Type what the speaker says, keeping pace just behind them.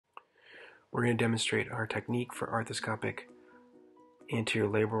We're going to demonstrate our technique for arthroscopic anterior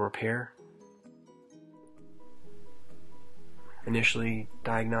labral repair. Initially,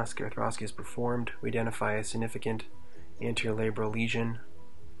 diagnostic arthroscopy is performed. We identify a significant anterior labral lesion,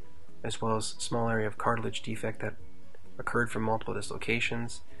 as well as a small area of cartilage defect that occurred from multiple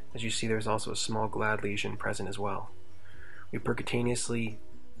dislocations. As you see, there's also a small glad lesion present as well. We percutaneously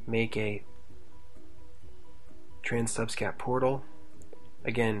make a transsubscap portal.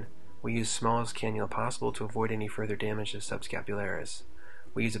 Again, we use smallest cannula possible to avoid any further damage to subscapularis.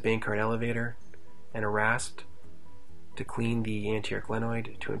 We use a Bankart elevator and a rasp to clean the anterior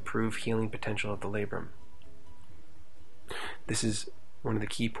glenoid to improve healing potential of the labrum. This is one of the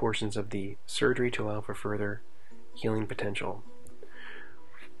key portions of the surgery to allow for further healing potential.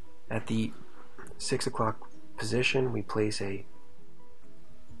 At the 6 o'clock position, we place a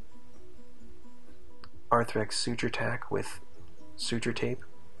Arthrex suture tack with suture tape.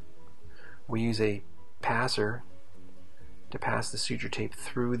 We use a passer to pass the suture tape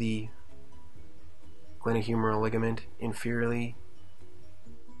through the glenohumeral ligament inferiorly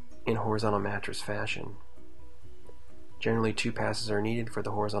in horizontal mattress fashion. Generally, 2 passes are needed for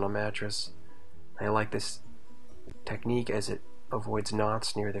the horizontal mattress. I like this technique as it avoids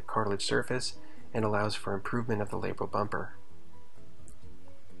knots near the cartilage surface and allows for improvement of the labral bumper.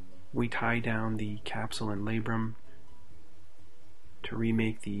 We tie down the capsule and labrum to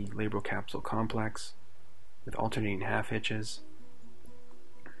remake the labral capsule complex with alternating half hitches.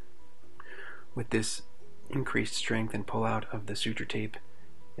 With this increased strength and pull-out of the suture tape,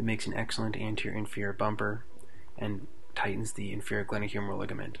 it makes an excellent anterior-inferior bumper and tightens the inferior glenohumeral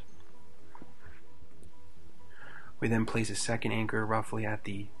ligament. We then place a second anchor roughly at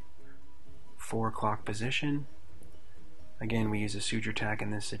the 4 o'clock position. Again, we use a suture tack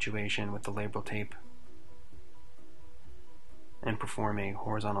in this situation with the labral tape and perform a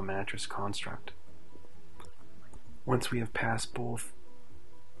horizontal mattress construct. Once we have passed both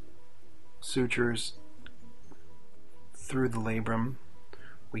sutures through the labrum,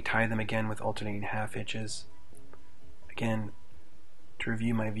 we tie them again with alternating half hitches. Again, to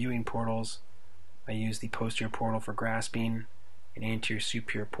review my viewing portals, I use the posterior portal for grasping, an anterior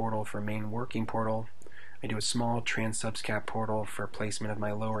superior portal for main working portal. I do a small transsubscap portal for placement of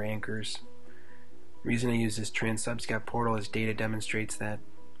my lower anchors. The reason I use this transsubscap portal is data demonstrates that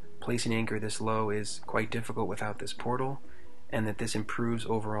placing anchor this low is quite difficult without this portal, and that this improves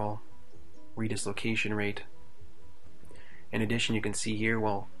overall redislocation rate. In addition, you can see here,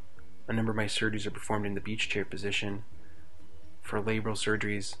 while a number of my surgeries are performed in the beach chair position, for labral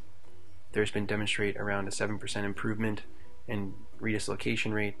surgeries, there's been demonstrated around a 7% improvement in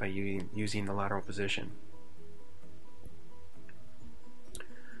redislocation rate by using the lateral position.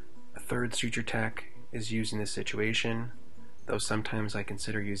 A third suture tack is used in this situation, though sometimes I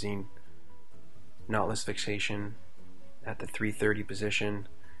consider using knotless fixation at the 330 position.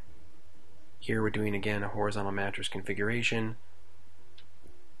 Here we're doing again a horizontal mattress configuration.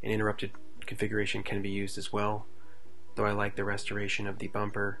 An interrupted configuration can be used as well, though I like the restoration of the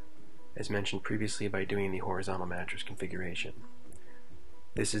bumper as mentioned previously by doing the horizontal mattress configuration.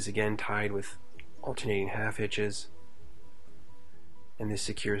 This is again tied with alternating half hitches, and this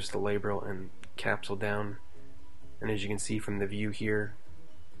secures the labral and capsule down. And as you can see from the view here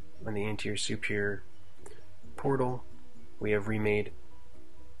on the anterior superior portal, we have remade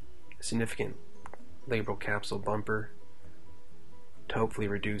a significant labral capsule bumper to hopefully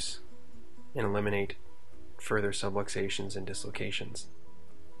reduce and eliminate further subluxations and dislocations.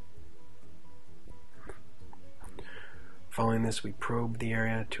 Following this, we probe the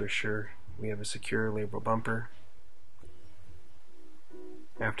area to assure we have a secure labral bumper.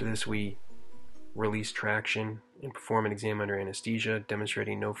 After this, we release traction and perform an exam under anesthesia,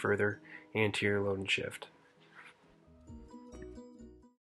 demonstrating no further anterior load and shift.